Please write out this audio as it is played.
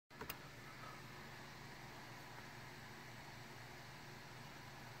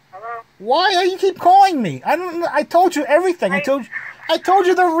Why are you keep calling me? I told you everything. I told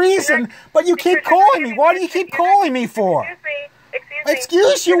you the reason, but you keep calling me. Why do you keep calling me for? Excuse me.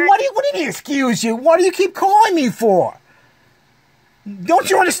 Excuse you? What do you mean excuse you? What do you keep calling me for? Don't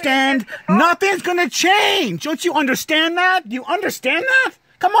you understand? Nothing's gonna change. Don't you understand that? Do you understand that?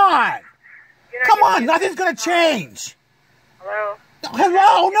 Come on. Come on, nothing's gonna change. Hello?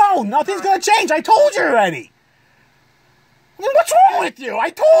 Hello? No, nothing's gonna change. I told you already. What's wrong with you?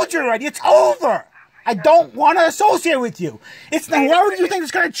 I told you already. It's over. I don't want to associate with you. It's not. Why would you think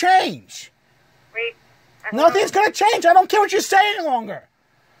it's going to change? Wait. Nothing's going to change. I don't care what you say any longer.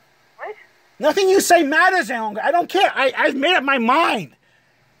 What? Nothing you say matters any longer. I don't care. I've made up my mind.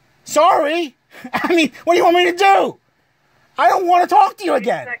 Sorry. I mean, what do you want me to do? I don't want to talk to you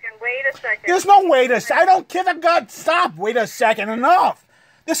again. Wait a second. There's no wait a second. I don't give a god. Stop. Wait a second. Enough.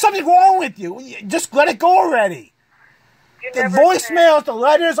 There's something wrong with you. Just let it go already. The voicemails, the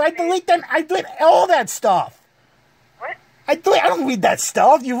letters, I delete them. I delete all that stuff. What? I don't read that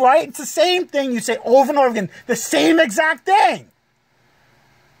stuff. You right? It's the same thing you say over and over again. The same exact thing.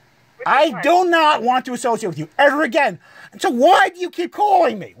 I do not want to associate with you ever again. So why do you keep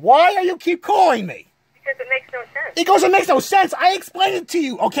calling me? Why are you keep calling me? Because it makes no sense. Because it makes no sense. I explained it to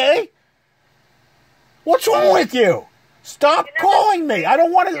you, okay? What's wrong with you? Stop calling me. I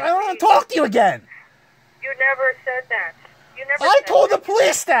don't want to talk to you again. You never said that. I told the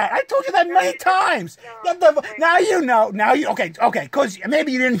police that. I told you that many times. Now you know. Now you okay? Because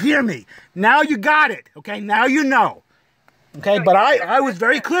maybe you didn't hear me. Now you got it. Okay. Now you know. Okay. But I was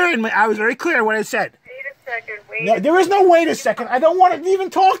very clear in I was very clear in what I said. Wait a second. There is no wait a second. I don't want to even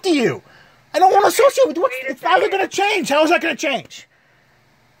talk to you. I don't want to associate with you. It's never going to change. How is that going to change?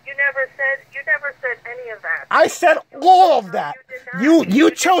 You never said any of that. I said all of that. You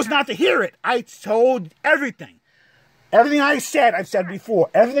chose not to hear it. I told everything. Everything I said, I've said before.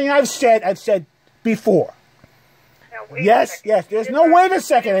 Everything I've said before. Yes. There's no wait a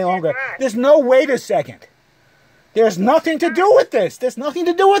second any longer. There's no wait a second. There's nothing to do with this. There's nothing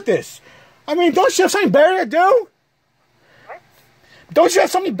to do with this. I mean, don't you have something better to do? What? Don't you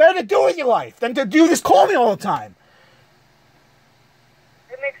have something better to do with your life than to do this call me all the time?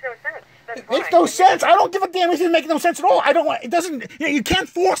 It makes no sense. It makes no sense. I don't give a damn if it makes no sense at all. I don't want. It doesn't. You can't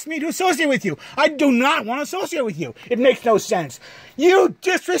force me to associate with you. I do not want to associate with you. It makes no sense. You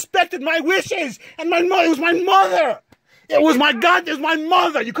disrespected my wishes, and my mother. It was my mother. It was my God. It was my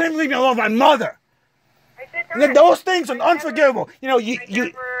mother. You couldn't leave me alone. My mother. I did not. Those things are unforgivable. You know.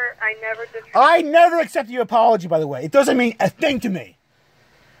 I never accepted your apology. By the way, it doesn't mean a thing to me.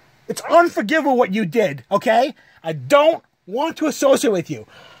 It's unforgivable what you did. Okay. I don't want to associate with you.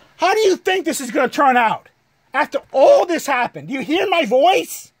 How do you think this is going to turn out? After all this happened, do you hear my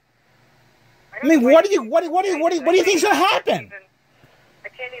voice? I mean, what do you think is going to happen? I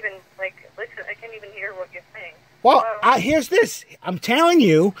can't even listen. I can't even hear what you're saying. Well, here's this. I'm telling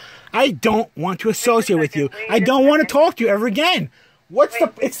you, I don't want to associate with you. I don't want to talk to you ever again.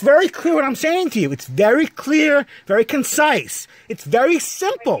 It's very clear what I'm saying to you. It's very clear, very concise. It's very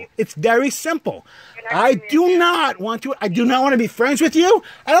simple. It's very simple. I do not want to be friends with you.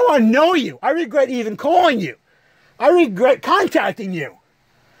 I don't want to know you. I regret even calling you. I regret contacting you.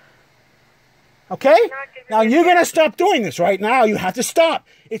 Okay? Now you're going to stop doing this right now. You have to stop.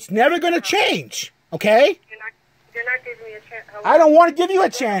 It's never going to change. Okay? You're not giving me a chance. I don't want to give you a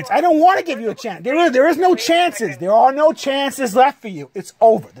chance. I don't want to give you a chance. There is no chances. There are no chances left for you. It's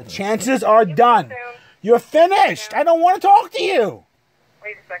over. The chances are done. You're finished. I don't want to talk to you.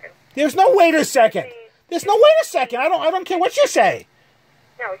 Wait a second. There's no wait a second. There's no wait a second. I don't care what you say.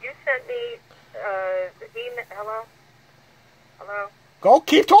 No, you sent me the email. Hello? Go,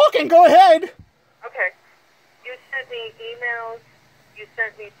 keep talking. Go ahead. Okay. You sent me emails. You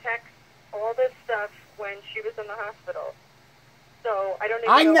sent me texts. All this stuff when she was in the hospital. So I don't even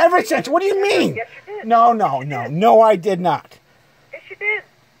I never sent you. What do you mean? Yes, you did. No, I did not. Yes, you did.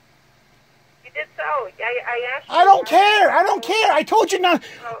 You did so. I asked you. I don't care. I told you not.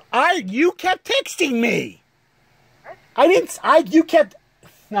 You kept texting me.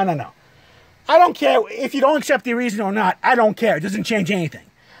 No. I don't care if you don't accept the reason or not. I don't care. It doesn't change anything.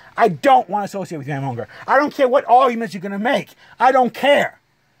 I don't want to associate with you any longer. I don't care what arguments you're going to make. I don't care.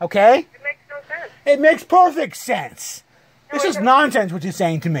 Okay? It makes no sense. It makes perfect sense. This is nonsense what you're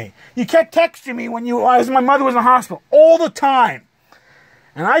saying to me. You kept texting me when my mother was in the hospital all the time.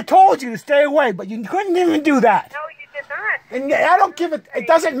 And I told you to stay away, but you couldn't even do that. No, you did not. And I don't give it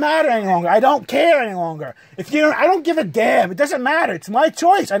doesn't matter any longer. I don't care any longer. I don't give a damn. It doesn't matter. It's my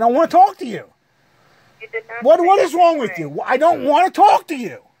choice. I don't want to talk to you. You did not. What is wrong with you? I don't want to talk to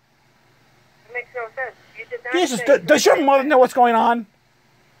you. It makes no sense. You did not. Does your mother know what's going on?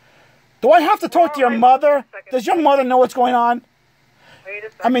 Do I have to talk to your mother? Does your mother know what's going on? Wait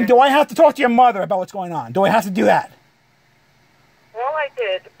a second. I mean, do I have to talk to your mother about what's going on? Do I have to do that? All I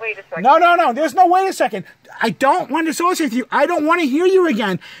did, wait a second. No. There's no wait a second. I don't want to associate with you. I don't want to hear you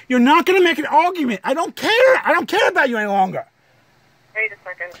again. You're not going to make an argument. I don't care. I don't care about you any longer. Wait a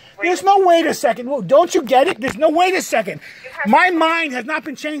second. There's no wait a second. Well, don't you get it? There's no wait a second. My mind has not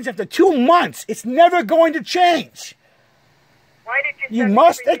been changed after 2 months. It's never going to change. Why did you You send me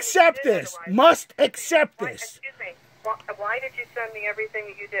must everything accept you did this. otherwise? Must accept Why, this. excuse me. Why did you send me everything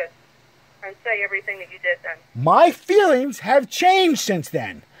that you did? And say everything that you did then? My feelings have changed since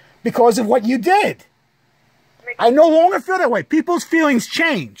then because of what you did. I no longer feel that way. People's feelings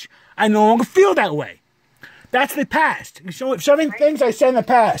change. I no longer feel that way. That's the past. Certain things I said in the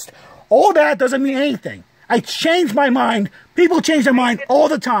past. All that doesn't mean anything. I changed my mind. People change their mind all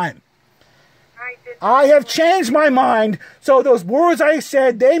the time. I have changed my mind, so those words I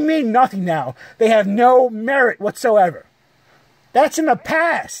said, they mean nothing now. They have no merit whatsoever. That's in the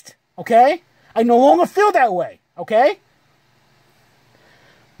past, okay? I no longer feel that way, okay?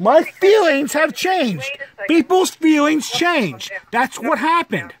 My feelings have changed. People's feelings change. That's what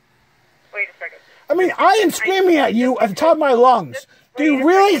happened. Wait a second. I mean, I am screaming at you at the top of my lungs. Do you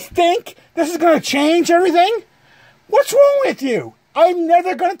really think this is going to change everything? What's wrong with you? I'm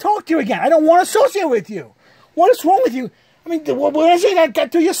never going to talk to you again. I don't want to associate with you. What is wrong with you? I mean, what is it that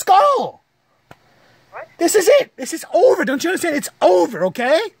got through your skull? What? This is it. This is over. Don't you understand? It's over,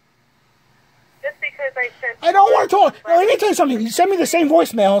 okay? Just because I sent... I don't want to talk. Now, let me tell you something. You send me the same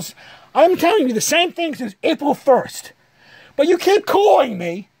voicemails. I'm telling you the same thing since April 1st. But you keep calling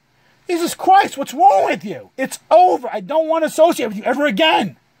me. Jesus Christ, what's wrong with you? It's over. I don't want to associate with you ever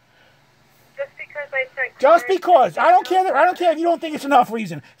again. Just because I sent... Just because. I don't care if you don't think it's enough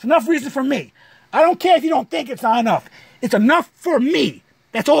reason. It's enough reason for me. I don't care if you don't think it's not enough. It's enough for me.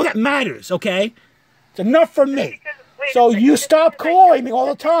 That's all that matters, okay? It's enough for me. So you stop calling me all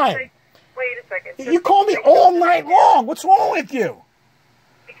the time. Wait a second. You call me all night long. What's wrong with you?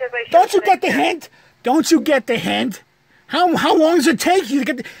 Because I Don't you get the hint? Don't you get the hint? How long does it take you to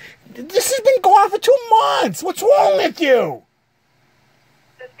get the... This has been going on for 2 months. What's wrong with you?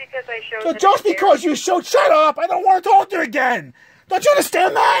 Just because I showed... So just because you showed... Shut up. I don't want to talk to you again. Don't you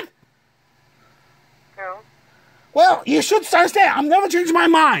understand that? No. Well, you should understand. I'm never changing my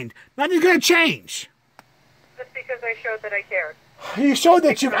mind. Nothing's going to change. Just because I showed that I cared. You showed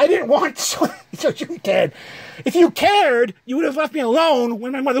that you... I didn't want to show you cared. If you cared, you would have left me alone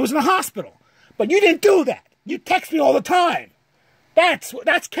when my mother was in the hospital. But you didn't do that. You text me all the time. That's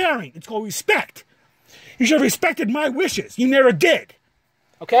caring. It's called respect. You should have respected my wishes. You never did.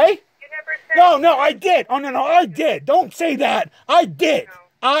 Okay? You never said... No, I did. Oh, no, I did. Don't say that. I did. No.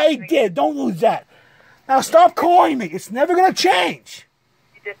 I did. Don't lose that. Now stop calling me. It's never going to change.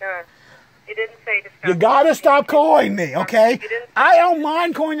 You did not. You didn't say to stop. You got to stop calling me, okay? I don't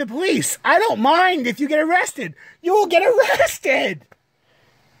mind calling the police. I don't mind if you get arrested. You will get arrested.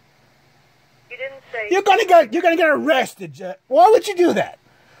 You didn't say... You're gonna get arrested, Jet. Why would you do that?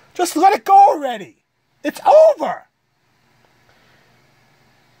 Just let it go already. It's over.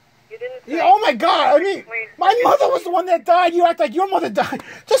 You didn't say... Oh my God! I mean, my mother was the one that died. You act like your mother died.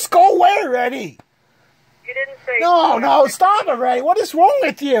 Just go away already. You didn't say... No, stop already. What is wrong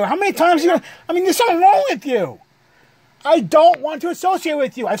with you? How many times you? I mean, there's something wrong with you. I don't want to associate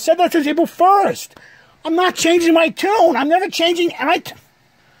with you. I've said that since April 1st. I'm not changing my tune. I'm never changing. I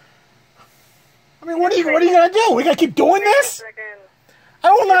mean, what are you gonna do? We gonna keep doing this?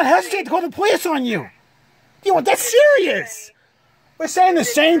 I will not hesitate to call the police on you. You want that's serious? We're saying the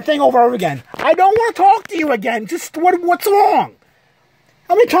same thing over and over again. I don't want to talk to you again. Just what's wrong?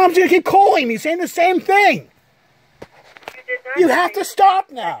 How many times are you gonna keep calling me saying the same thing? You have to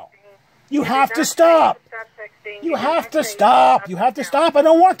stop now. You have to stop. You have to stop. You have to stop. I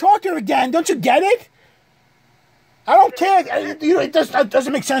don't want to talk to you again. Don't you get it? I don't care. It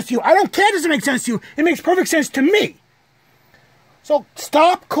doesn't make sense to you. I don't care. It doesn't make sense to you. It makes perfect sense to me. So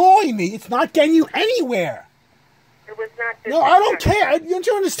stop calling me. It's not getting you anywhere. It was not... No, I don't care. Don't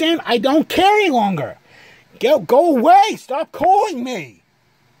you understand? I don't care any longer. Go away. Stop calling me.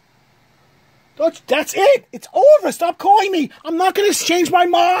 That's it. It's over. Stop calling me. I'm not going to change my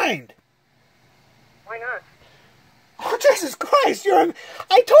mind. Why not? Oh, Jesus Christ.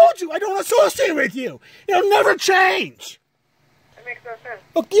 I told you I don't associate with you. It'll never change. That makes no sense.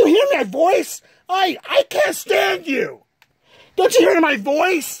 Look, do you hear my voice? I can't stand you. Don't you hear my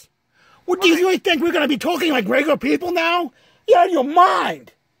voice? What do you really think we're going to be talking like regular people now? You're out of your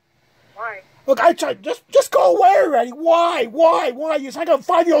mind. Why? Look, I tried. Just go away already. Why? You're like a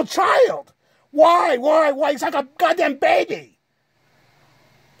 5-year-old child. Why? You're like a goddamn baby.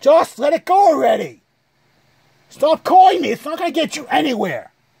 Just let it go already. Stop calling me. It's not going to get you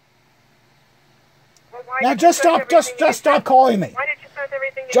anywhere. Well, why Now did just you send stop, just everything you stop sent? calling me. Why did you send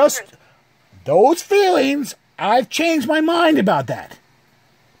everything you Just sent? those feelings, I've changed my mind about that.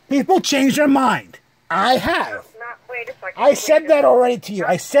 People change their mind. I have. Wait a second. I said that already to you.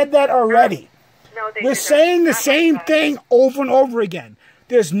 I said that already. No, they We're did not. saying the Not like same that. thing over and over again.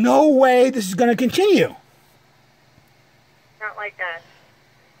 There's no way this is going to continue. Not like that.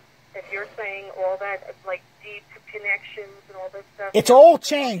 If you're saying all that, like deep connections and all this stuff. It's all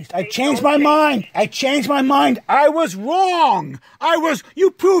changed. I They changed don't my change. mind. I changed my mind. I was wrong.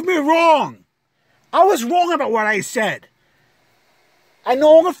 You proved me wrong. I was wrong about what I said. I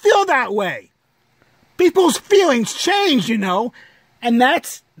no longer feel that way. People's feelings change, you know, and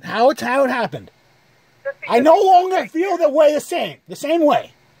that's how it happened. Just I because no it longer makes feel the same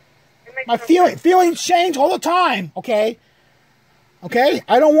way. makes My no sense. feelings change all the time, okay? Okay?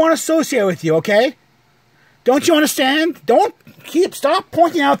 I don't want to associate with you, okay? Don't you understand? Stop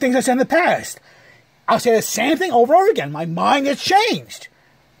pointing out things I said in the past. I'll say the same thing over and over again. My mind has changed.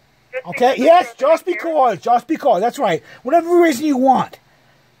 Just Okay? because Yes, it doesn't just because. That's right. Whatever reason you want.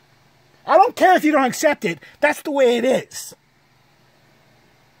 I don't care if you don't accept it. That's the way it is.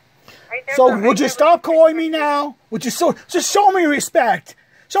 So would you stop calling me now? Would you just show me respect?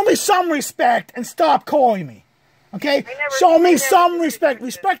 Show me some respect and stop calling me. Okay? Show me some respect.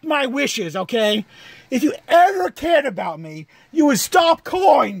 Respect my wishes, okay? If you ever cared about me, you would stop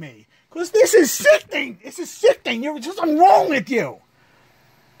calling me. Because this is sickening. This is sickening. There's something wrong with you.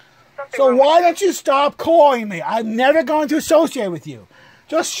 So why don't you stop calling me? I'm never going to associate with you.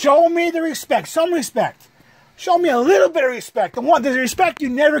 Just show me the respect. Some respect. Show me a little bit of respect. The respect you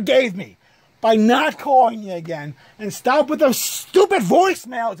never gave me. By not calling you again. And stop with those stupid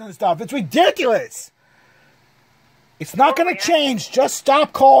voicemails and stuff. It's ridiculous. It's not going to change. Just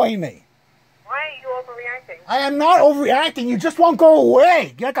stop calling me. Why are you overreacting? I am not overreacting. You just won't go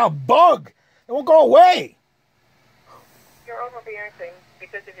away. You're like a bug. It won't go away. You're overreacting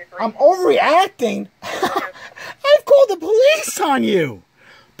because of your grief. I'm overreacting? I've called the police on you.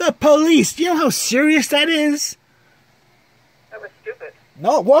 The police. Do you know how serious that is? That was stupid.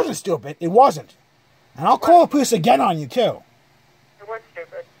 No, it wasn't stupid. It wasn't. And I'll call the police again on you, too. It was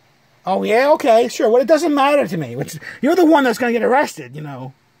stupid. Oh, yeah? Okay, sure. Well, it doesn't matter to me. You're the one that's going to get arrested, you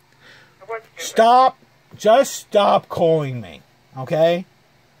know. It was stupid. Stop. Just stop calling me. Okay?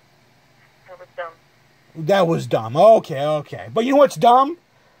 That was dumb. That was dumb. Okay. But you know what's dumb?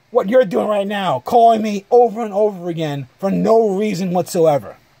 What you're doing right now. Calling me over and over again for no reason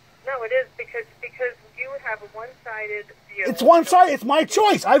whatsoever. No, it is because you have a one-sided view. It's one-sided. It's my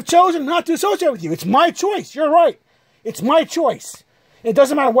choice. I've chosen not to associate with you. It's my choice. You're right. It's my choice. It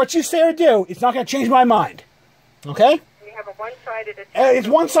doesn't matter what you say or do. It's not going to change my mind. Okay? You have a one-sided attack. It's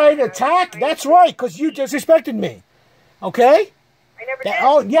one-sided attack? That's right, because you disrespected me. Okay? I never did.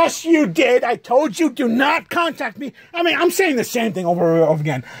 Oh, yes, you did. I told you, do not contact me. I mean, I'm saying the same thing over and over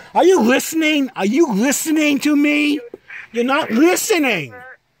again. Are you listening? Are you listening to me? You're not listening.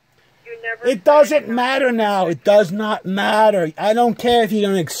 You never It doesn't matter now. It does not matter. I don't care if you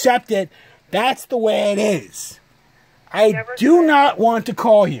don't accept it. That's the way it is. I do not want to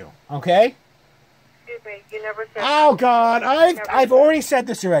call you, okay? Excuse me. You never said. Oh, God. I've already said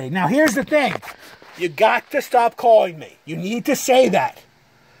this already. Now, here's the thing. You got to stop calling me. You need to say that.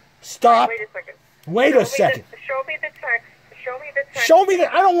 Stop. Wait a second. Wait a second. Show me the text. Show me the text. Show me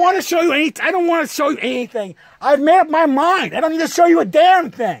that. I don't want to show you anything. I don't want to show you anything. I've made up my mind. I don't need to show you a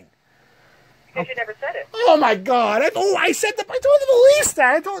damn thing. Because you never said it. Oh, my God. I told the police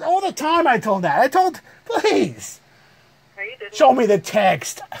that. I told all the time I told that. Please. No, you didn't. Show me the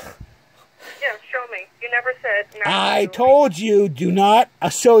text. Yeah, show me. You never said. No, I told you, do not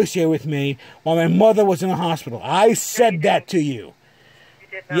associate with me while my mother was in the hospital. I said that to you. You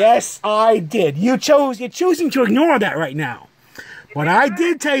did not. Yes, I did. You're choosing to ignore that right now. But I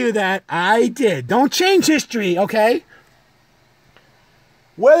did tell you that. I did. Don't change history, okay?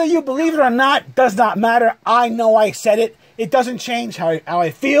 Whether you believe it or not does not matter. I know I said it. It doesn't change how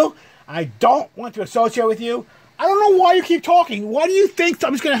I feel. I don't want to associate with you. I don't know why you keep talking. Why do you think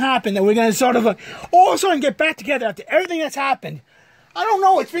something's going to happen, that we're going to sort of all of a sudden get back together after everything that's happened? I don't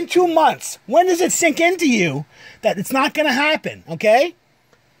know. It's been 2 months. When does it sink into you that it's not going to happen, okay?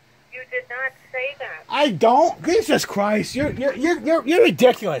 You did not say that. I don't. Jesus Christ. You're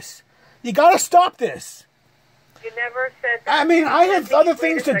ridiculous. You got to stop this. You never said that. I mean, I have other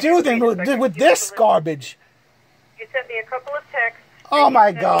things to do than with this garbage. You sent me a couple of texts. Oh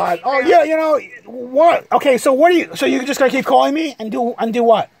my God! Oh yeah, you know what? Okay, so what do you? So you're just gonna keep calling me and do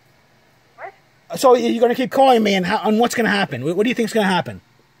what? What? So you're gonna keep calling me and what's gonna happen? What do you think's gonna happen?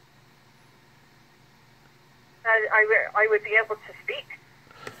 I would be able to speak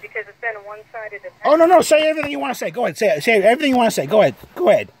because it's been a one-sided attack. Oh, no. Say everything you want to say. Go ahead. Say everything you want to say. Go ahead. Go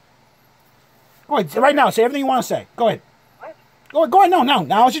ahead. Right now. Say everything you want to say. Go ahead. What? Go ahead. No.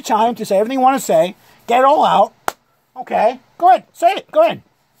 Now is your time to say everything you want to say. Get it all out. Okay. Go ahead. Say it. Go ahead.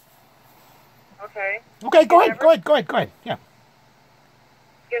 Okay. Okay. Go ahead. Yeah.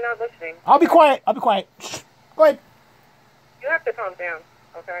 You're not listening. I'll be quiet. Shh. Go ahead. You have to calm down,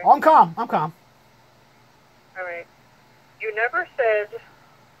 okay? I'm calm. All right. You never said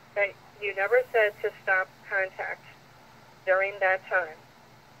to stop contact during that time.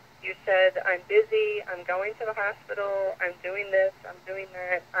 You said, I'm busy, I'm going to the hospital, I'm doing this, I'm doing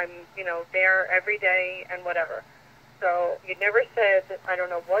that, I'm, there every day and whatever. So you never said, I don't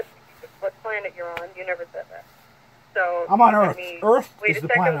know what planet you're on, you never said that. So I'm on Earth. Earth wait is a the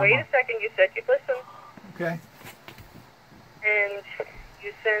planet second, I'm on. you said you'd listen. Okay. And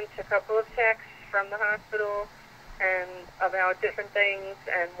you sent a couple of texts from the hospital and about different things,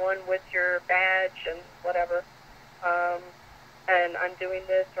 and one with your badge and whatever. And I'm doing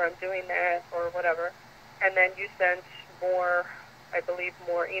this or I'm doing that or whatever. And then you sent more, I believe,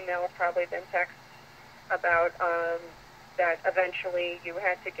 more emails probably than texts about that eventually you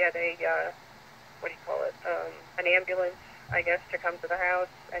had to get a, an ambulance, I guess, to come to the house.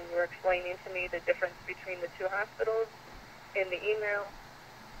 And you were explaining to me the difference between the two hospitals in the email.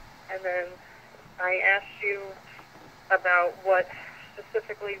 And then I asked you about what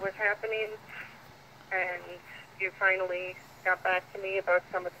specifically was happening, and you finally got back to me about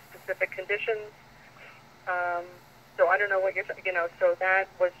some of the specific conditions. So I don't know what so that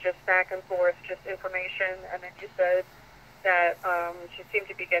was just back and forth, just information, and then you said that she seemed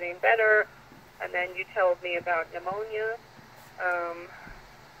to be getting better, and then you told me about pneumonia,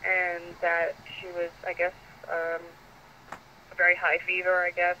 and that she was, I guess, a very high fever,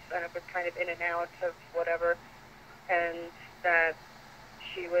 I guess, and it was kind of in and out of whatever, and that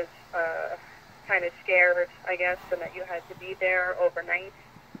she was kind of scared, I guess, and that you had to be there overnight,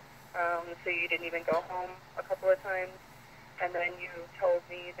 so you didn't even go home a couple of times. And then you told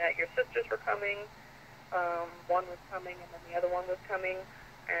me that your sisters were coming, one was coming, and then the other one was coming,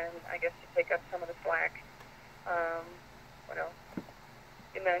 and I guess to take up some of the slack. What else?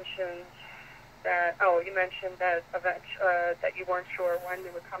 You mentioned that that you weren't sure when they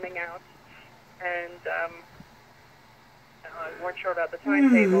were coming out, and you weren't sure about the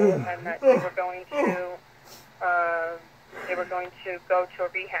timetable, and that they were going to go to a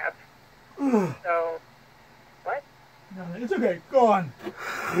rehab. So, what? No, it's okay. Go on.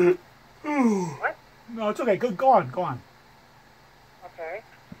 What? No, it's okay. Go on. Okay.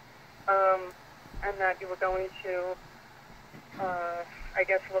 And that you were going to, I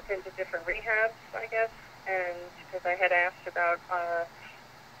guess, look into different rehabs, I guess, and because I had asked about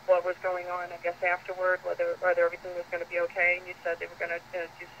what was going on, I guess, afterward, whether everything was going to be okay, and you said they were going to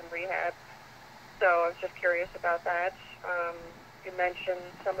do some rehab. So I was just curious about that. You mentioned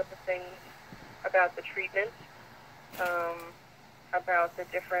some of the things about the treatment, about the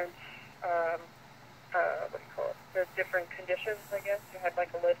different, the different conditions, I guess. You had like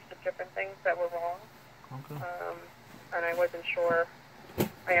a list of different things that were wrong. Okay. And I wasn't sure.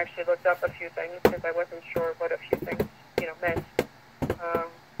 I actually looked up a few things because I wasn't sure what a few things, meant.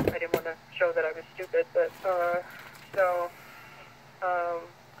 I didn't want to show that I was stupid, but,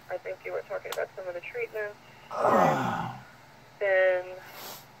 I think you were talking about some of the treatments. And then,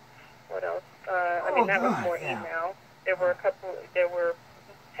 what else? That was more email. There were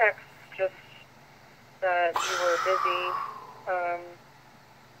texts just that you were busy,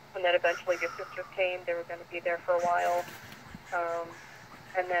 and that eventually your sisters came. They were going to be there for a while.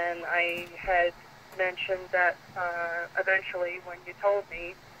 And then I had mentioned that eventually when you told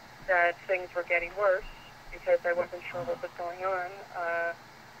me that things were getting worse because I wasn't sure what was going on,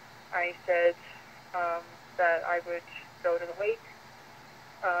 I said that I would go to the wake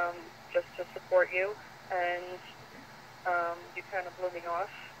just to support you, and you kind of blew me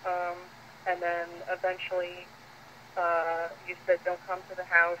off. And then eventually you said don't come to the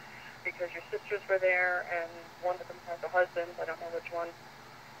house because your sisters were there, and one of them has a husband, I don't know which one,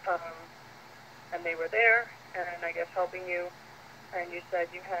 and they were there, and I guess helping you, and you said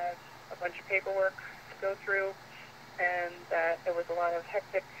you had a bunch of paperwork to go through, and that there was a lot of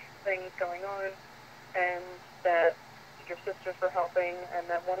hectic things going on, and that your sisters were helping, and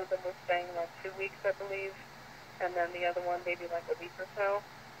that one of them was staying like 2 weeks, I believe, and then the other one maybe like a week or so.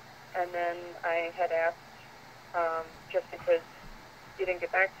 And then I had asked, just because you didn't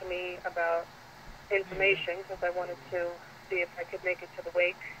get back to me about information, because I wanted to see if I could make it to the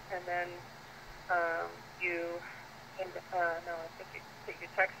wake, and then I think you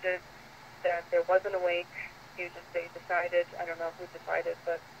texted that there wasn't a wake, they decided, I don't know who decided,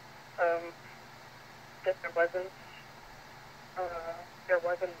 but that there wasn't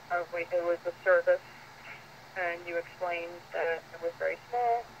a way, it was a service, and you explained that it was very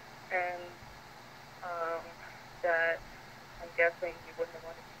small, and that I'm guessing you wouldn't have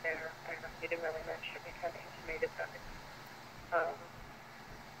wanted to be there. I don't know, you didn't really mention, you kind of intimated that.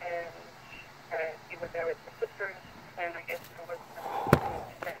 And you were there with your sisters, and I guess there was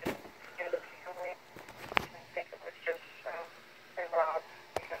nothing in the family. And I think it was just and Rob,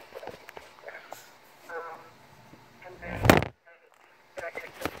 because and then I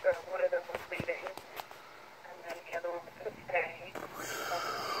guess just one of them was leaving, and then the other one was going to stay.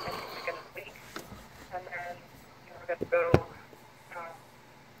 I think they're going to leave, and then you were going to go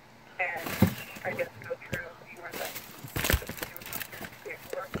and I guess go through. You were like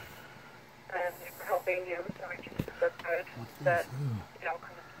and they were helping you, so I just that's good. That because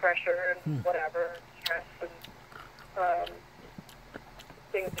of pressure and whatever, stress and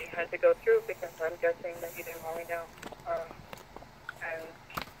things that you had to go through, because I'm guessing that you didn't really know, and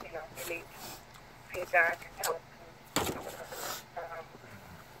you need feedback and help and whatever.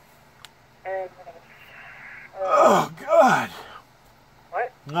 And Oh, God.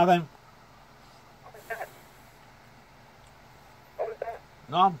 What? Nothing. What was that? What was that?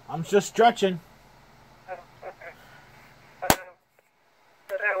 No, I'm just stretching. Oh, okay. So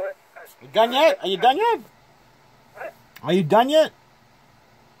that was... You done yet? Are you done yet? What? Are you done yet?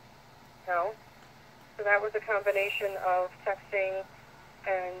 No. So that was a combination of texting,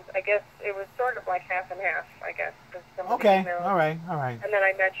 and I guess it was sort of like half and half, I guess. Okay, all right. And then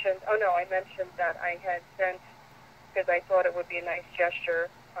I mentioned that I had sent, because I thought it would be a nice gesture,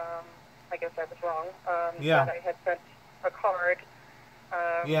 I guess I was wrong, Yeah. that I had sent a card.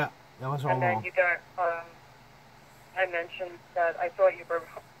 Yeah, that was all and then wrong. you got, I mentioned that I thought you were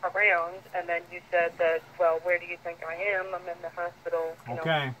around, and then you said that, well, where do you think I am? I'm in the hospital,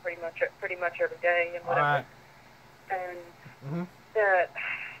 Okay. pretty much every day and All whatever. right. And that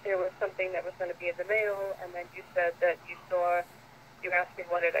there was something that was going to be in the mail, and then you said that you asked me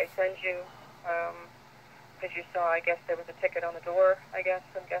what did I send you, because you saw, I guess there was a ticket on the door, I'm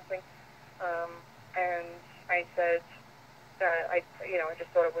guessing, and I said that I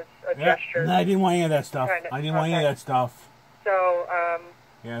just thought it was a gesture. No, I didn't want any of that stuff. I didn't want any of that stuff. So,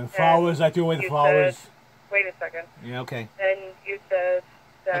 yeah, the flowers, I threw away the flowers. Wait a second. Yeah, okay. And you said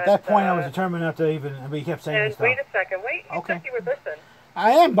that... At that point, I was determined not to even, but you kept saying this stuff. Wait a second. You said you would listen.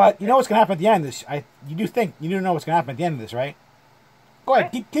 I am, but you know what's going to happen at the end of this. You do know what's going to happen at the end of this, right? Go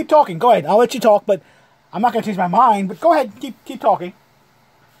ahead, keep talking. Go ahead. I'll let you talk, but I'm not going to change my mind. But go ahead, keep talking.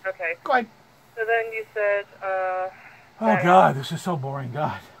 Okay. Go ahead. So then you said, oh God, this is so boring.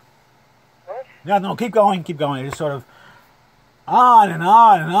 God. What? No, keep going. It's just sort of on and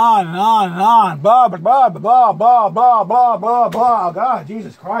on and on and on and on. Blah blah blah blah blah blah blah blah blah. God,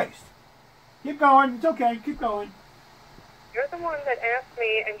 Jesus Christ. Keep going. It's okay. Keep going. You're the one that asked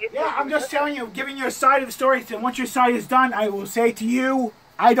me, and you said... Yeah, I'm just telling you, giving you a side of the story, and once your side is done, I will say to you,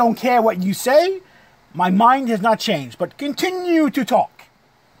 I don't care what you say. My mind has not changed, but continue to talk.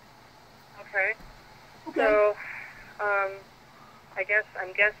 Okay. So,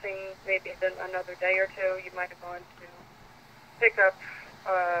 I'm guessing maybe then another day or two, you might have gone to pick up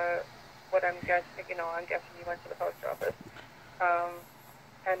what I'm guessing, I'm guessing you went to the post office.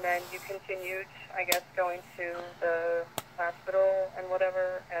 And then you continued, I guess, going to the hospital and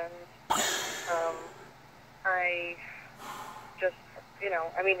whatever, and I just,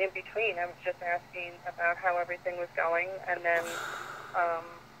 in between, I was just asking about how everything was going, and then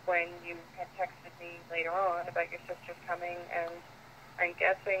when you had texted me later on about your sisters coming, and I'm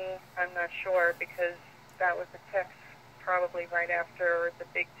guessing, I'm not sure, because that was a text probably right after the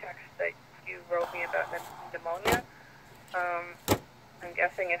big text that you wrote me about pneumonia. I'm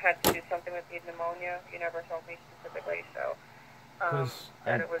guessing it had to do something with the pneumonia. You never told me specifically, so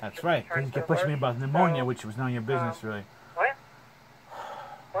that it was that's just right. turned You to kept pushing me worse. about pneumonia, So, which was none of your business, really. What?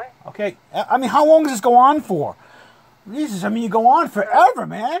 What? Okay, I mean, how long does this go on for? Jesus, I mean, you go on forever,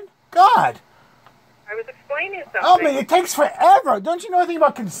 man. God. I was explaining something. Oh, man, it takes forever. Don't you know anything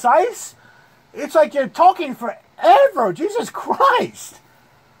about concise? It's like you're talking forever. Jesus Christ.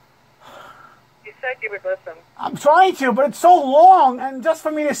 You said you would listen. I'm trying to, but it's so long, and just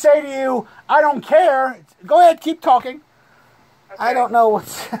for me to say to you, I don't care. Go ahead, keep talking. Okay. I don't know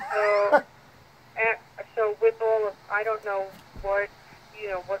what's... So with all of, I don't know what,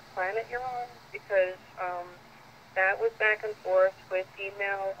 what planet you're on, because that was back and forth with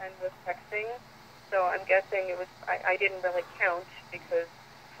email and with texting. So I'm guessing it was, I didn't really count because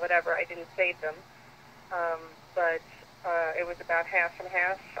whatever, I didn't save them. But it was about half and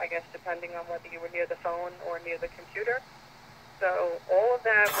half, I guess, depending on whether you were near the phone or near the computer. So all of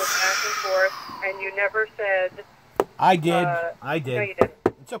that was back and forth, and you never said... I did. I did. No, you didn't.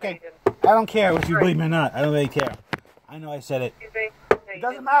 It's okay. No, you didn't. I don't care if you believe me or not. I don't really care. I know I said it. Excuse me? No, you It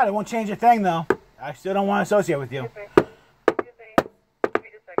doesn't didn't. matter. It won't change a thing, though. I still don't want to associate with you. Excuse me. Excuse me.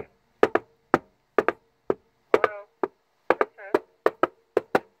 Wait a second. Hello?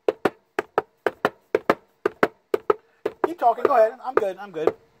 Keep talking. Go ahead. I'm good. I'm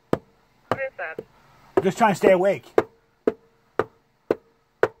good. What is that? I'm just trying to stay awake. What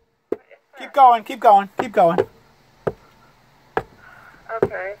is that? Keep going. Keep going. Keep going.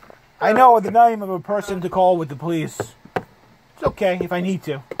 Okay. I know the name of a person to call with the police. It's okay if I need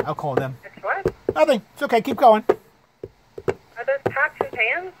to. I'll call them. It's what? Nothing. It's okay. Keep going. Are those pots and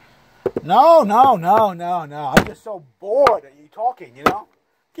pans? No, no, no, no, no. I'm just so bored of you talking, you know?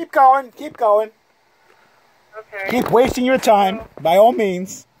 Keep going. Keep going. Okay. Keep wasting your time, by all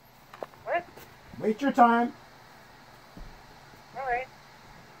means. What? Waste your time. All right.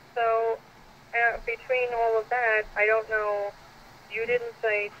 So, between all of that, I don't know. You didn't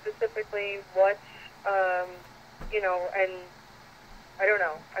say specifically what, and I don't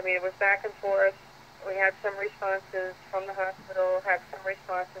know. I mean, it was back and forth. We had some responses from the hospital, had some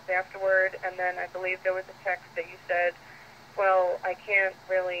responses afterward, and then I believe there was a text that you said, well, I can't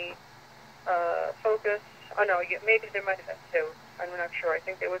really focus. Oh, no, maybe there might have been two. I'm not sure. I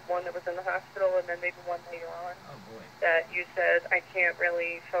think there was one that was in the hospital and then maybe one later on. Oh, boy. That you said, I can't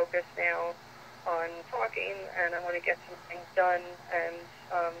really focus now on talking, and I want to get some things done and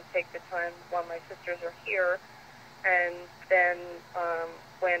take the time while my sisters are here. And then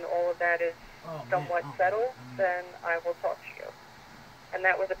when all of that is somewhat settled, then I will talk to you. And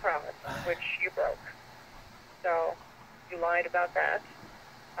that was a promise, which you broke. So you lied about that.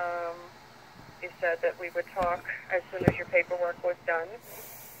 You said that we would talk as soon as your paperwork was done.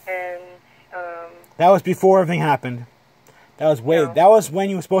 And that was before everything happened. That was That was when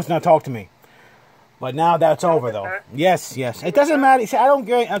you were supposed to not talk to me. But now that's over, though. Yes, yes. It doesn't matter. See, I don't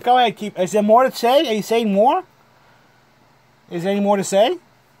get. Go ahead. Is there more to say? Are you saying more? Is there any more to say?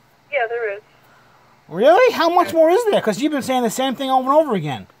 Yeah, there is. Really? How much more is there? Because you've been saying the same thing over and over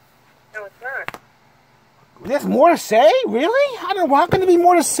again. No, it's not. There's more to say? Really? I don't know. How can there be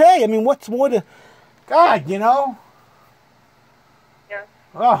more to say? I mean, what's more to... God, you know? Yeah.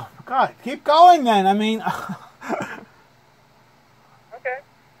 Oh, God. Keep going, then. I mean... Okay.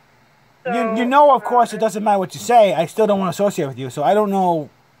 So, you know, of course, it doesn't matter what you say. I still don't want to associate with you, so I don't know...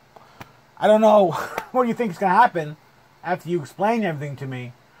 what do you think is going to happen after you explain everything to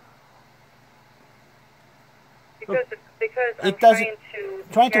me. Because I'm it doesn't...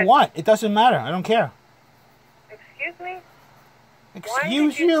 trying to what? It doesn't matter. I don't care. Excuse me?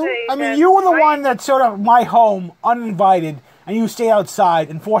 Excuse you you? say I mean, that you were the I- one that showed up at my home uninvited, and you stayed outside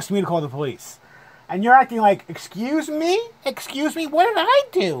and forced me to call the police. And you're acting like, excuse me? Excuse me? What did I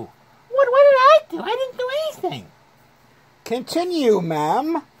do? What did I do? I didn't do anything. Continue,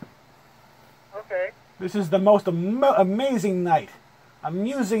 ma'am. Okay. This is the most amazing night.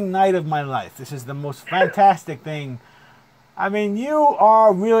 Amusing night of my life. This is the most fantastic thing. I mean, you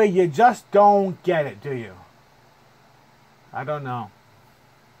just don't get it, do you? I don't know.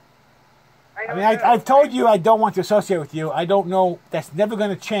 I've told you I don't want to associate with you. I don't know. That's never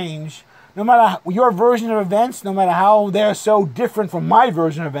going to change. No matter your version of events, no matter how they're so different from my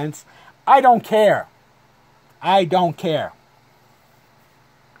version of events, I don't care. I don't care.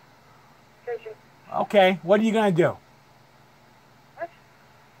 Okay, what are you going to do? What?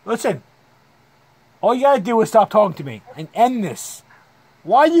 Listen, all you got to do is stop talking to me and end this.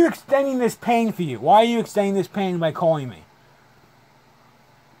 Why are you extending this pain for you? Why are you extending this pain by calling me?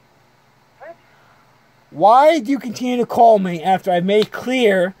 What? Why do you continue to call me after I've made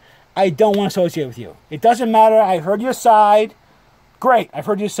clear I don't want to associate with you? It doesn't matter. I heard your side. Great, I've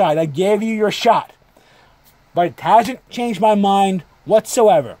heard your side. I gave you your shot. But it hasn't changed my mind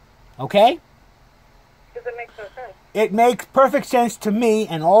whatsoever. Okay? Because it makes no sense. It makes perfect sense to me,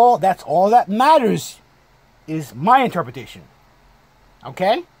 and that's all that matters is my interpretation.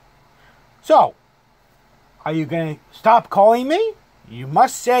 Okay? So, are you going to stop calling me? You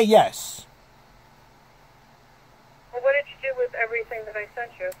must say yes. Well, what did you do with everything that I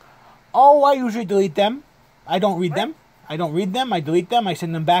sent you? Oh, I usually delete them. I don't read What? them. I don't read them. I delete them. I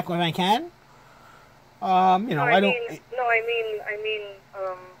send them back when I can. I don't... I mean,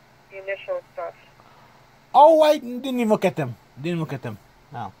 the initial stuff. Oh, I didn't even look at them. Didn't look at them.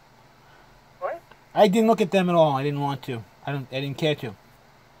 No. What? I didn't look at them at all. I didn't want to. I didn't care to.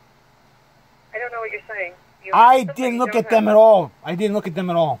 I don't know what you're saying. I have something didn't you look don't at them have. at all. I didn't look at them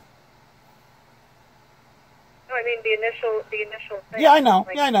at all. No, I mean, the initial thing. Yeah, I know.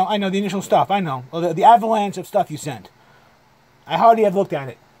 Like, Yeah, I know the initial stuff. I know. Well, the avalanche of stuff you sent. I hardly have looked at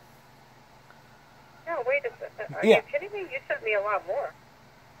it. No, wait a second. Are Yeah. you kidding me? You sent me a lot more.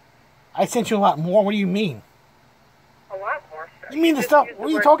 I sent you a lot more. What do you mean? A lot more. You mean the just stuff? used What are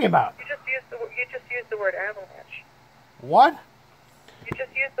you word- talking about? You just used the word avalanche. What? You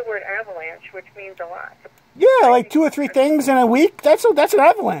just used the word avalanche, which means a lot. Yeah, like 2 or 3 things in a week. That's an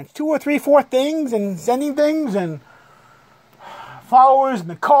avalanche. 2 or 3, 4 things, and sending things, and followers, and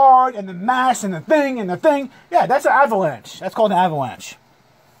the card, and the mass, and the thing, and the thing. Yeah, that's an avalanche. That's called an avalanche.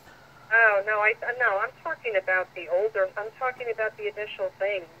 Oh no, I'm talking about the older. I'm talking about the initial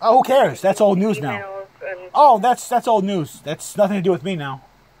thing. Oh, who cares? That's old news now. Emails and Oh, that's old news. That's nothing to do with me now.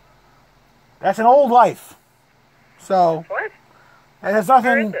 That's an old life. So what? that has nothing.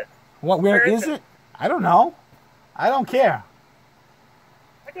 Where is it? What? Where is it? I don't know. I don't care.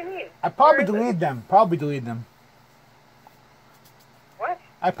 What do you mean? I probably Where is it? deleted them. Probably deleted them. What?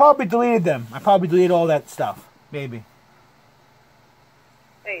 I probably deleted them. I probably deleted all that stuff. Maybe.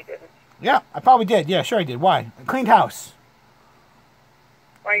 No, you didn't. Yeah, I probably did. Yeah, sure I did. Why? I cleaned house.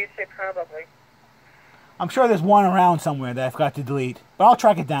 Why you say probably? I'm sure there's one around somewhere that I forgot to delete. But I'll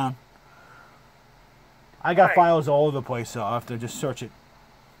track it down. I got Right. files all over the place, so I'll have to just search it.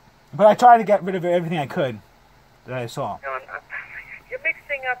 But I tried to get rid of everything I could that I saw. No, you're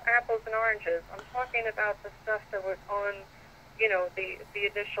mixing up apples and oranges. I'm talking about the stuff that was on, the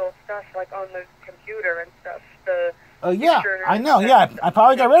initial stuff, like on the computer and stuff. Yeah, pictures I know. and Yeah, stuff. I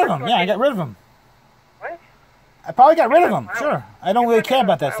probably got rid of We're them. Yeah, I talking- got rid of them. What? I probably got rid of them. Flowers. Sure. I don't You're really talking care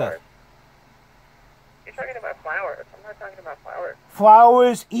about that stuff. flowers. You're talking about flowers. I'm not talking about flowers.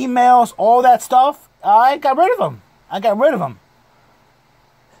 Flowers, emails, all that stuff. I got rid of them. I got rid of them.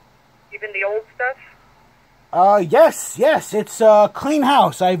 Even the old stuff? Yes. It's clean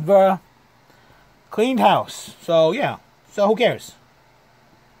house. I've cleaned house. So yeah. So who cares?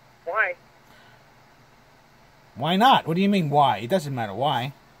 Why? Why not? What do you mean why? It doesn't matter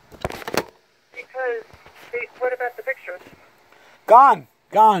why. Because, what about the pictures? Gone.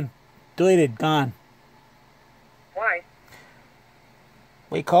 Deleted. Gone. Why?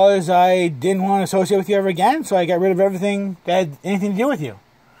 Because I didn't want to associate with you ever again, so I got rid of everything that had anything to do with you.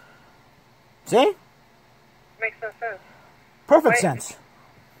 See? Makes no sense. Perfect Why- sense.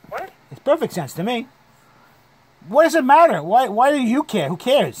 What? It's perfect sense to me. What does it matter? Why do you care? Who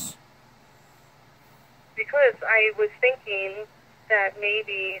cares? Because I was thinking that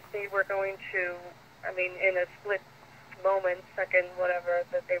maybe they were going to, in a split moment, second, whatever,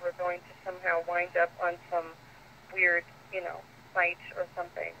 that they were going to somehow wind up on some weird, fight or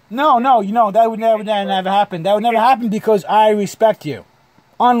something. No, that would never happen. That would never happen because I respect you.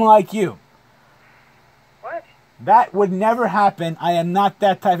 Unlike you. What? That would never happen. I am not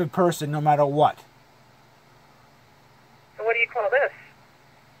that type of person, no matter what. So what do you call this?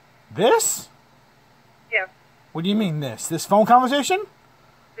 This? Yeah. What do you mean this? This phone conversation?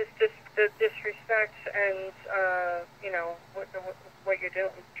 The disrespect and, what you're doing,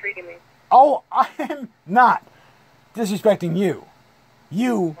 treating me. Oh, I am not disrespecting you.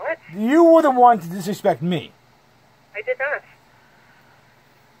 What? You were the one to disrespect me. I did not.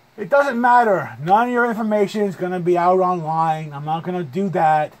 It doesn't matter. None of your information is going to be out online. I'm not going to do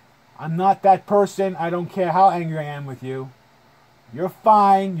that. I'm not that person. I don't care how angry I am with you. You're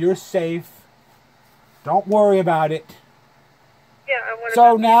fine. You're safe. Don't worry about it. Yeah, and what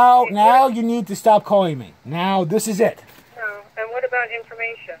So about now you need to stop calling me. Now this is it. No, and what about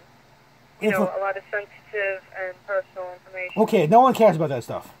information? A lot of sensitive and personal information. Okay, no one cares about that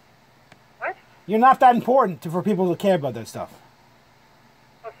stuff. What? You're not that important for people to care about that stuff.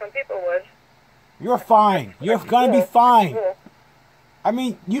 Well, some people would. You're fine. You're That's going to be cool. fine. Cool. I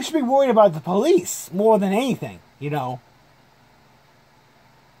mean, you should be worried about the police more than anything, And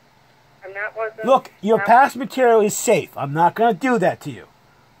that wasn't... Look, your past material is safe. I'm not going to do that to you.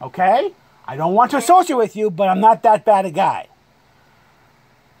 Okay? I don't want to associate with you, but I'm not that bad a guy.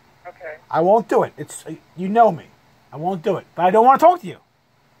 Okay. I won't do it. You know me. I won't do it. But I don't want to talk to you.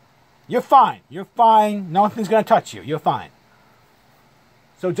 You're fine. You're fine. Nothing's going to touch you. You're fine.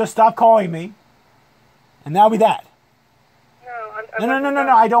 So just stop calling me, and that'll be that. No.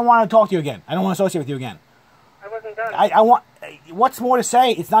 I don't want to talk to you again. I don't want to associate with you again. I wasn't done. I want... What's more to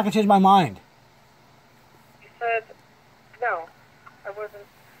say? It's not going to change my mind. You said... No. I wasn't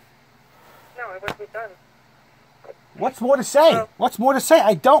done. What's more to say? Well- What's more to say?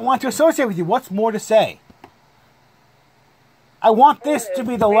 I don't want to associate with you. What's more to say? I want this to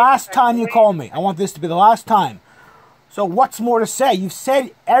be the last time you call me. I want this to be the last time. So what's more to say? You've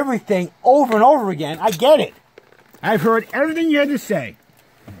said everything over and over again. I get it. I've heard everything you had to say.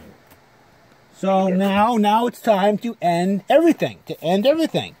 So now it's time to end everything.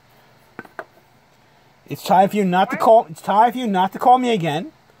 It's time for you not to call. It's time for you not to call me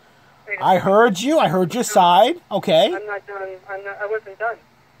again. I heard you. I heard your side. Okay. I'm not done. I wasn't done.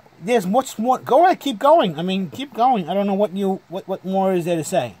 There's much more. Go ahead. Keep going. I mean, keep going. I don't know what more is there to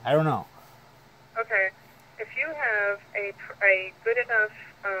say. I don't know. Okay. If you have a good enough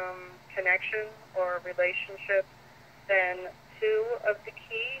connection or relationship, then two of the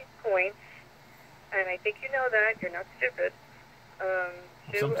key points, and I think you know that, you're not stupid.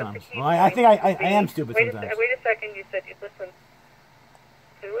 Sometimes. Well, I think I am stupid sometimes. Wait a second. You said you'd listen.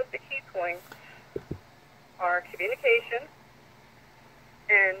 Two of the key points are communication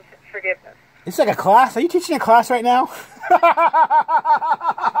and forgiveness. It's like a class. Are you teaching a class right now?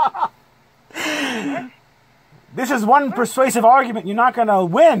 This is one persuasive argument you're not going to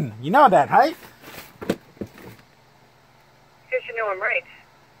win. You know that, right? Because you know I'm right.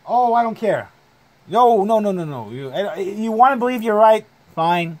 Oh, I don't care. No. You want to believe you're right?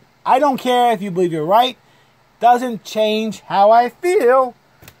 Fine. I don't care if you believe you're right. Doesn't change how I feel.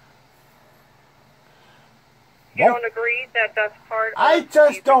 You don't agree that that's part of... I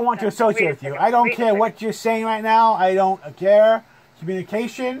just don't want to associate with you. I don't care what you're saying right now. I don't care.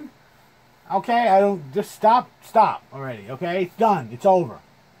 Communication. Okay, I don't... Just stop already, okay? It's done. It's over.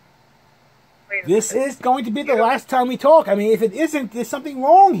 This is going to be the last time we talk. I mean, if it isn't, there's something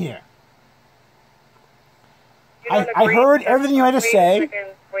wrong here. I heard everything you had to say.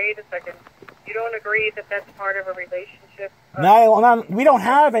 Wait a second. You don't agree that that's part of a relationship? No, we don't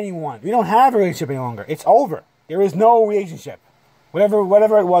have anyone. We don't have a relationship any longer. It's over. There is no relationship.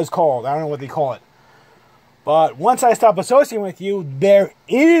 Whatever it was called. I don't know what they call it. But once I stop associating with you, there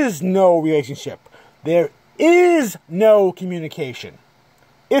is no relationship. There is no communication.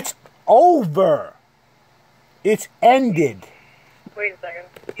 It's over. It's ended. Wait a second.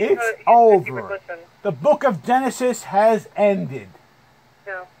 It's over. The book of Genesis has ended.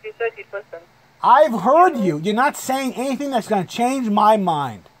 No, you said you'd listen. I've heard you. You're not saying anything that's going to change my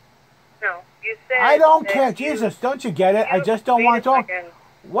mind. No, you said... I don't care. Jesus, don't you get it? I just don't want to talk.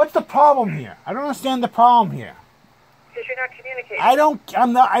 What's the problem here? I don't understand the problem here. Because you're not communicating. I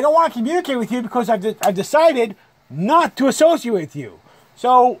don't want to communicate with you because I've decided not to associate with you.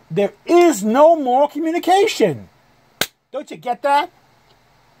 So there is no more communication. Don't you get that?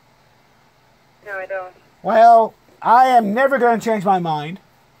 No, I don't. Well, I am never going to change my mind.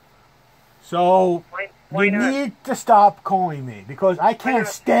 So why you not? need to stop calling me because I can't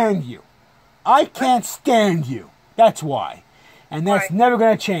stand you. I can't stand you. That's why. And that's never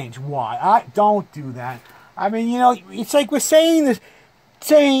going to change. Why? I don't do that. I mean, you know, it's like we're saying the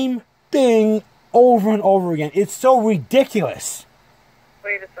same thing over and over again. It's so ridiculous.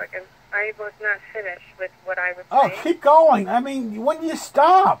 Wait a second. I was not finished with what I was Oh, saying. keep going. I mean, when do you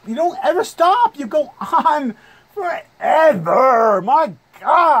stop? You don't ever stop. You go on forever. My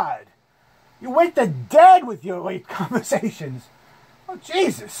God. You wake the dead with your late conversations. Oh,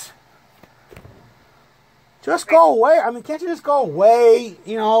 Jesus. Just go away. I mean, can't you just go away?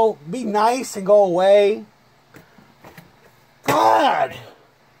 You know, be nice and go away. God.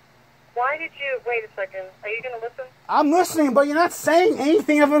 Why did you... Wait a second. Are you going to listen? I'm listening, but you're not saying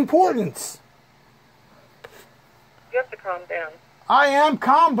anything of importance. You have to calm down. I am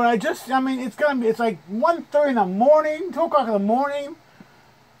calm, but it's like 1:30 in the morning, 2 o'clock in the morning.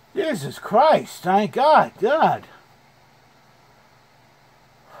 Jesus Christ, thank God. Are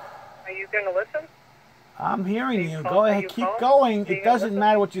you going to listen? I'm hearing you. Go ahead, keep going. It doesn't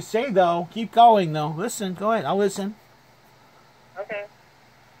matter what you say, though. Keep going, though. Listen, go ahead. I'll listen. Okay.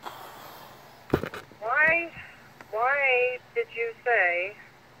 Why did you say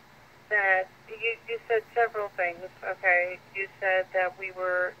that... You said several things, okay? You said that we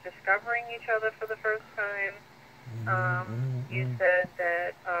were discovering each other for the first time. You said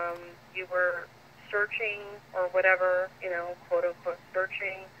that you were searching or whatever, you know, quote-unquote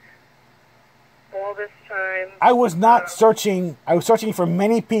searching all this time. I was not searching. I was searching for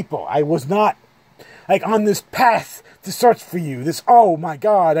many people. I was not, like, on this path to search for you. Oh, my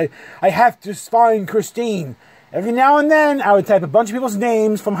God, I have to find Christine. Every now and then, I would type a bunch of people's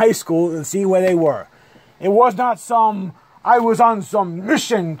names from high school and see where they were. It was not I was on some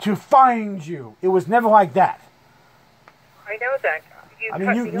mission to find you. It was never like that. I know that.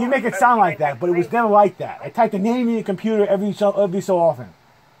 You make it sound like that, but it was never like that. I typed a name in the computer every so often.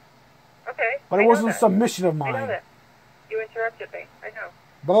 Okay. But it wasn't some mission of mine. I know that. You interrupted me. I know.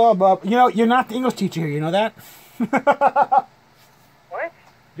 Blah, blah. You know, you're not the English teacher here. You know that? What?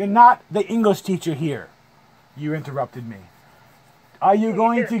 You're not the English teacher here. You interrupted me. Are you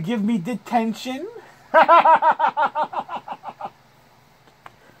going to give me detention?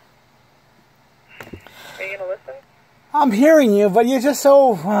 to listen? I'm hearing you, but you're just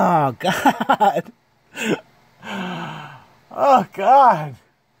so... Oh, God. Oh, God.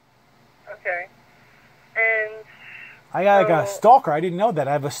 Okay. And... I got like a stalker. I didn't know that.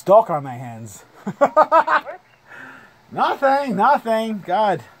 I have a stalker on my hands. What? Nothing.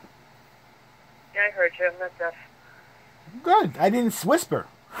 God. Yeah, I heard you. I'm not deaf. Good. I didn't whisper.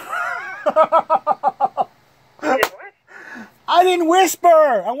 You did what? I didn't whisper.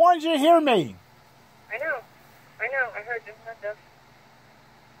 I wanted you to hear me. I know. I heard you. I'm not deaf.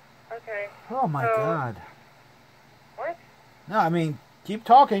 Okay. Oh, my God. What? No, I mean, keep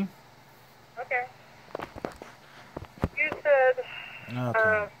talking. Okay. You said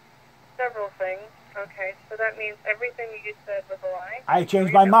Okay. several things. Okay, so that means everything you said was a lie? I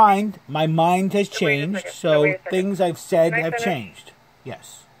changed my mind. My mind has changed, wait a so second. things I've said Can I have finish? changed.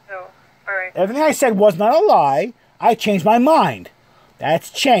 Yes. No. All right. Everything I said was not a lie. I changed my mind.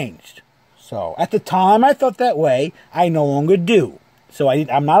 That's changed. So at the time I thought that way. I no longer do. So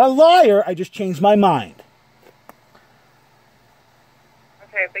I'm not a liar. I just changed my mind.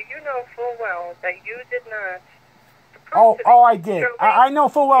 Okay, but you know full well that you did not... Oh, I did. I know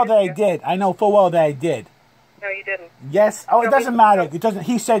full well that I did. I know full well that I did. No, you didn't. Yes. Oh, it doesn't matter. It doesn't.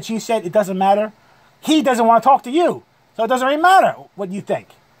 He said, she said. It doesn't matter. He doesn't want to talk to you, so it doesn't really matter what you think.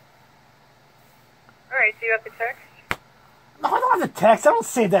 All right, do you have the text? No, I don't have the text. I don't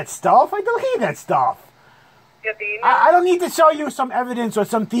say that stuff. I delete that stuff. You have the email? I don't need to show you some evidence or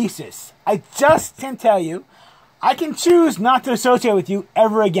some thesis. I just can tell you, I can choose not to associate with you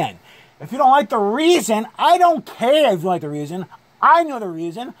ever again. If you don't like the reason, I don't care if you like the reason. I know the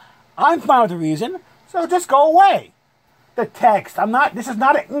reason. I'm fine with the reason. So just go away. The text. This is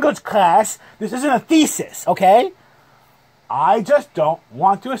not an English class. This isn't a thesis, okay? I just don't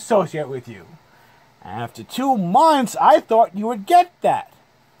want to associate with you. After 2 months, I thought you would get that.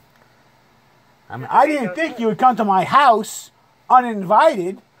 I mean, I didn't think you would come to my house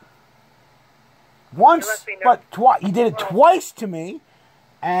uninvited. Once, but twice. You did it twice to me.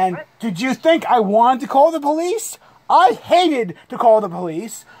 And did you think I wanted to call the police? I hated to call the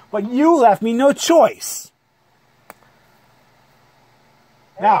police, but you left me no choice.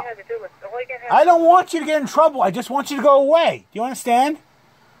 Now, I don't want you to get in trouble. I just want you to go away. Do you understand?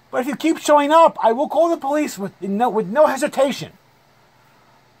 But if you keep showing up, I will call the police with no hesitation.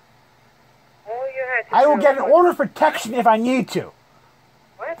 I will get an order of protection if I need to.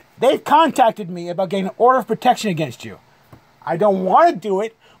 What? They've contacted me about getting an order of protection against you. I don't want to do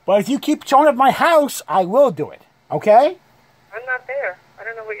it, but if you keep showing up at my house, I will do it. Okay? I'm not there. I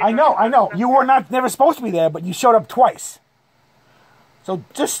don't know what you're talking about. I know. You were never supposed to be there, but you showed up twice. So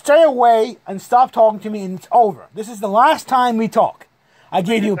just stay away and stop talking to me, and it's over. This is the last time we talk. I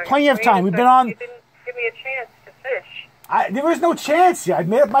gave you plenty of time. We've been on... You didn't give me a chance to fish. There is no chance yet. I've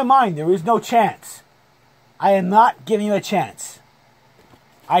made up my mind. There is no chance. I am not giving you a chance.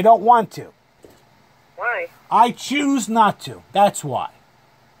 I don't want to. Why? I choose not to. That's why.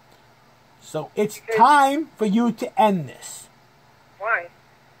 So it's time for you to end this. Why?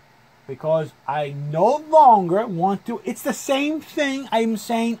 Because I no longer want to. It's the same thing I'm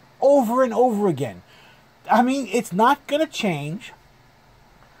saying over and over again. I mean, it's not going to change.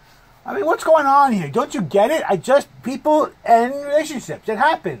 I mean, what's going on here? Don't you get it? People end relationships. It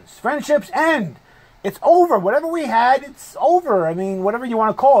happens. Friendships end. It's over. Whatever we had, it's over. I mean, whatever you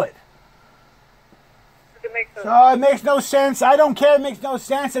want to call it. So it makes no sense. I don't care. It makes no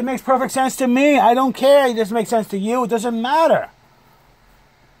sense. It makes perfect sense to me. I don't care. It doesn't make sense to you. It doesn't matter.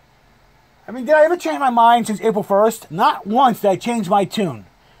 I mean, did I ever change my mind since April 1st? Not once did I change my tune.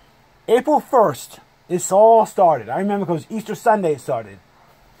 April 1st, this all started. I remember because Easter Sunday it started.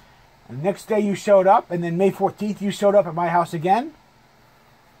 And the next day you showed up, and then May 14th you showed up at my house again.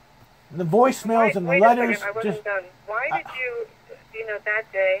 And the voicemails and the letters. I wasn't done. Why did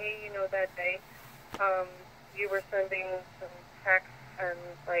that day, you were sending some texts and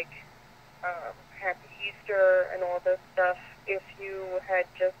Happy Easter and all this stuff if you had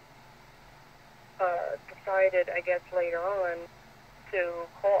just decided, I guess, later on to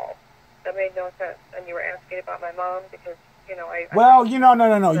call. That made no sense. And you were asking about my mom because, no.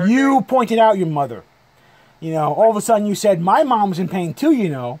 You pointed out your mother. All of a sudden you said, my mom was in pain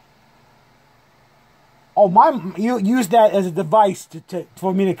too, Oh, you used that as a device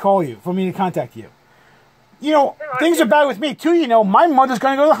for me to call you, for me to contact you. Things are bad with me too, My mother's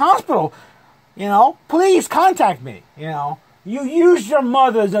going to go to the hospital. Please contact me, You used your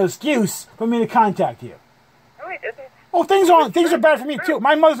mother as an excuse for me to contact you. No, I didn't. Oh, things are bad for me too.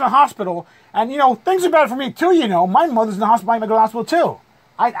 My mother's in the hospital, and things are bad for me too. My mother's in the hospital. I'm going to go to the hospital too.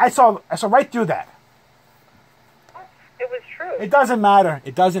 I saw right through that. It was true. It doesn't matter.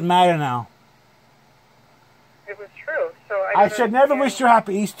 It doesn't matter now. I should never wish you a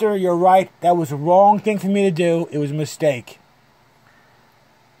happy Easter. You're right. That was the wrong thing for me to do. It was a mistake.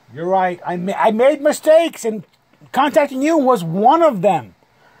 You're right. I made mistakes, and contacting you was one of them.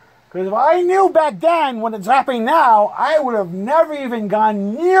 Because if I knew back then what is happening now, I would have never even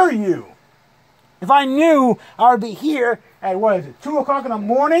gone near you. If I knew I would be here at, 2 o'clock in the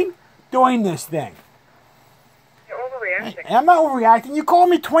morning doing this thing. You're overreacting. And I'm not overreacting. You called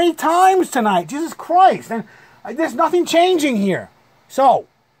me 20 times tonight. Jesus Christ. And there's nothing changing here. So,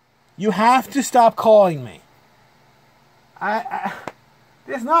 you have to stop calling me.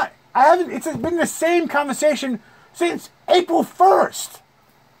 It's been the same conversation since April 1st.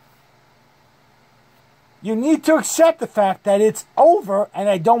 You need to accept the fact that it's over and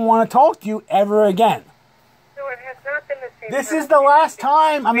I don't want to talk to you ever again. No, it has not been the same. This is the last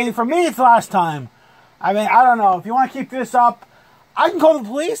time. I mean, for me, it's the last time. I mean, I don't know. If you want to keep this up, I can call the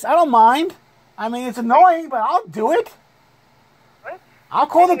police. I don't mind. I mean, it's annoying, but I'll do it. What? I'll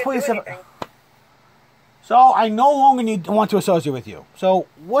call the police. So I no longer want to associate with you. So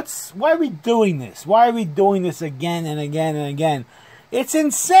why are we doing this? Why are we doing this again and again and again? It's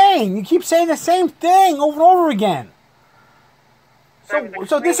insane. You keep saying the same thing over and over again.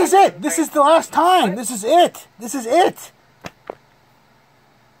 So this is it. This is the last time. This is it. This is it.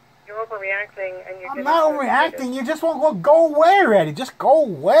 You're overreacting, and you're. I'm not overreacting. You just won't go away already. Just go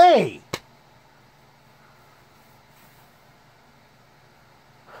away.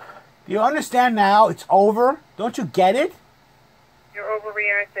 Do you understand now? It's over. Don't you get it? You're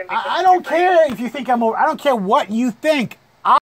overreacting. I don't care if you think I'm over. I don't care what you think.